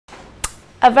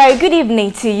A very good evening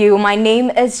to you. My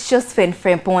name is Joseph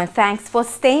Kweku and thanks for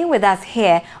staying with us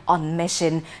here on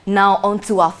Mission. Now on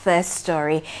to our first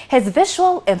story. His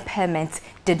visual impairment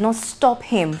did not stop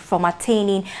him from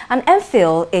attaining an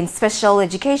MPhil in special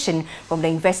education from the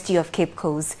University of Cape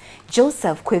Coast.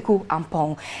 Joseph Kweku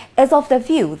Ampong is of the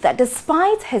view that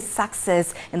despite his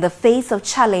success in the face of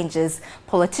challenges,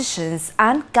 politicians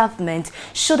and government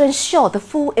should ensure the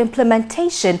full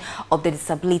implementation of the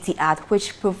Disability Act,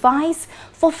 which provides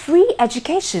for free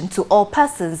education to all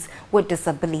persons with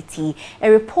disability.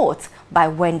 A report by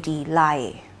Wendy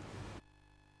Lai.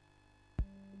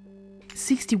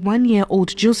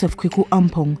 61-year-old Joseph Kweku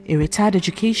Ampong, a retired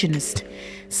educationist,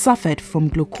 suffered from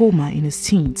glaucoma in his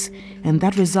teens, and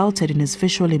that resulted in his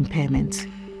visual impairment.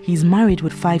 He's married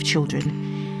with 5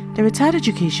 children. The retired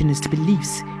educationist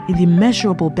believes in the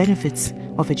immeasurable benefits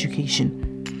of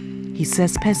education. He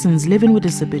says persons living with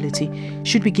disability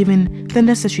should be given the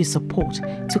necessary support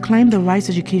to climb the right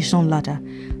educational ladder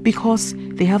because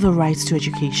they have the right to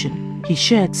education. He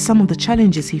shared some of the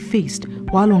challenges he faced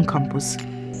while on campus.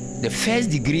 The first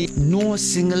degree, no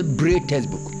single braille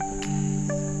textbook.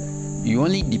 You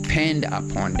only depend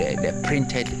upon the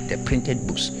printed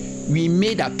books. We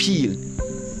made appeal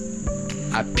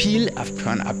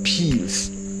after appeals,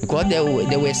 because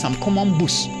there were some common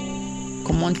books,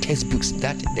 common textbooks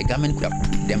that the government could have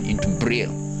put them into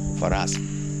braille for us,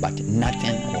 but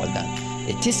nothing was done.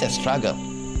 It is a struggle.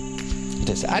 It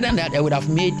is. Other than that, I would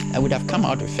have come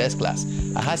out of first class.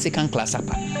 I had second class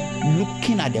upper.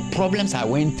 Looking at the problems I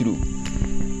went through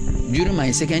during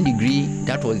my second degree,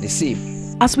 that was the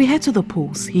same. As we head to the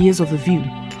polls, he is of the view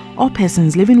all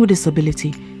persons living with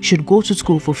disability should go to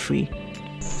school for free.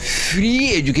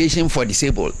 Free education for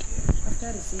disabled.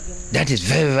 That is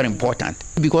very, very important,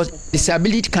 because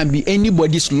disability can be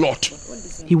anybody's lot.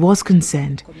 He was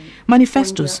concerned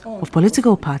manifestos of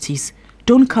political parties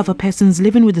don't cover persons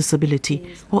living with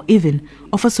disability or even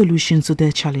offer solutions to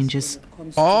their challenges.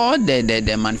 All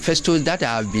the manifestos that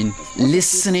I have been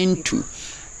listening to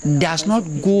does not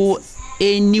go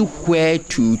anywhere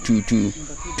to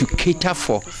cater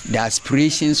for the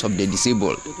aspirations of the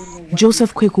disabled.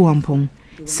 Joseph Kweku Ampong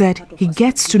said he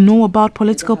gets to know about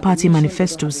political party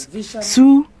manifestos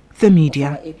through the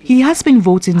media. He has been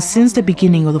voting since the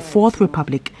beginning of the Fourth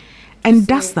Republic and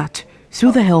does that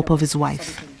through the help of his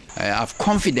wife. I have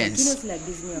confidence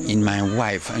in my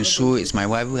wife, and so it's my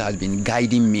wife who has been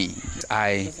guiding me.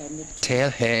 I tell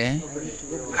her,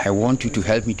 I want you to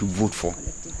help me to vote for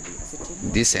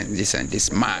this and this and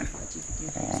this man,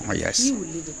 oh yes,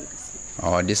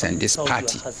 or this and this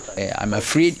party. I'm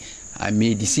afraid I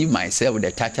may deceive myself with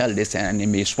the title list and I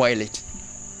may spoil it.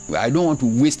 I don't want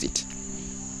to waste it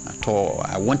at all.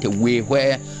 I want a way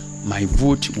where my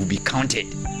vote will be counted.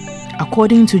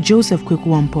 According to Joseph Kweku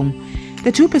Ampong,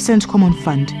 the 2% Common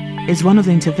Fund is one of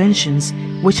the interventions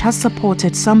which has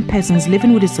supported some persons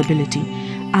living with disability,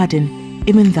 adding,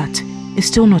 even that is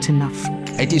still not enough.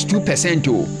 It is 2%,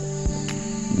 oh.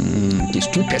 It is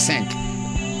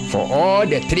 2% for all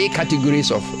the 3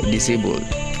 categories of disabled.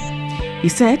 He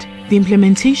said the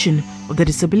implementation of the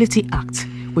Disability Act,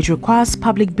 which requires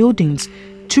public buildings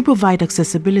to provide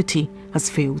accessibility, has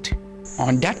failed.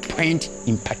 On that point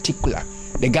in particular,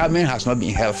 the government has not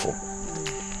been helpful.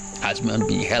 Has not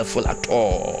been helpful at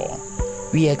all.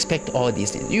 We expect all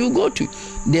these things. You go to,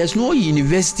 there's no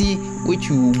university which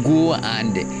you go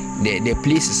and the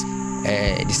place is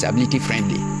disability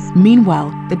friendly.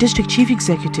 Meanwhile, the district chief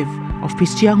executive of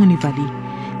Pristiahoni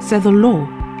Valley said the law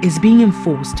is being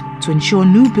enforced to ensure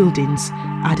new buildings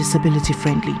are disability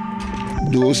friendly.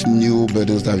 Those new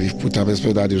buildings that we've put up,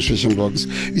 especially the administration blocks,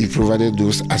 we provided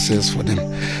those access for them.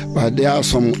 But there are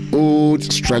some old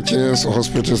structures or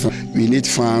hospitals, we need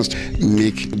funds to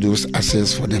make those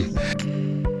access for them.